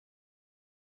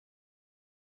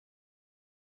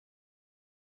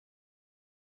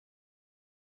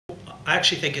I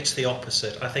actually think it's the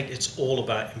opposite. I think it's all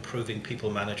about improving people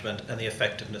management and the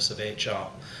effectiveness of HR.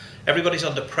 Everybody's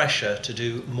under pressure to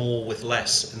do more with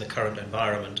less in the current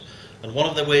environment, and one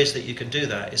of the ways that you can do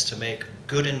that is to make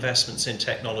good investments in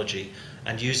technology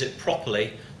and use it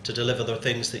properly to deliver the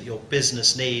things that your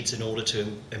business needs in order to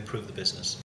improve the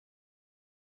business.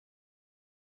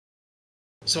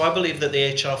 So I believe that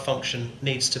the HR function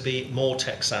needs to be more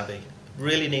tech savvy,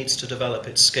 really needs to develop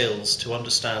its skills to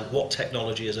understand what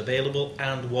technology is available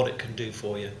and what it can do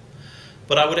for you.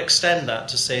 But I would extend that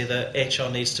to say that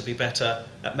HR needs to be better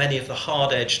at many of the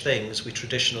hard-edged things we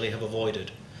traditionally have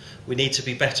avoided. We need to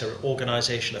be better at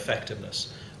organisation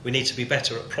effectiveness, we need to be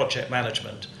better at project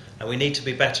management, and we need to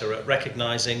be better at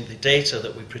recognising the data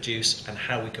that we produce and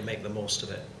how we can make the most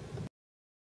of it.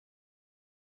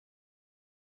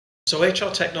 So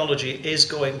HR technology is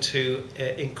going to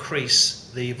increase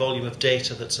the volume of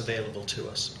data that's available to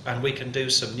us, and we can do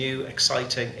some new,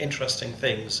 exciting, interesting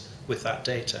things with that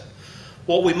data.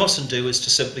 What we mustn't do is to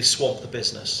simply swamp the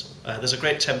business. There's a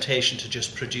great temptation to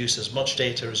just produce as much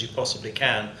data as you possibly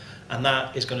can, and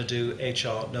that is going to do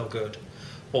HR no good.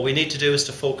 What we need to do is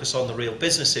to focus on the real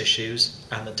business issues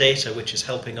and the data which is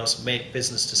helping us make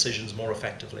business decisions more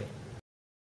effectively.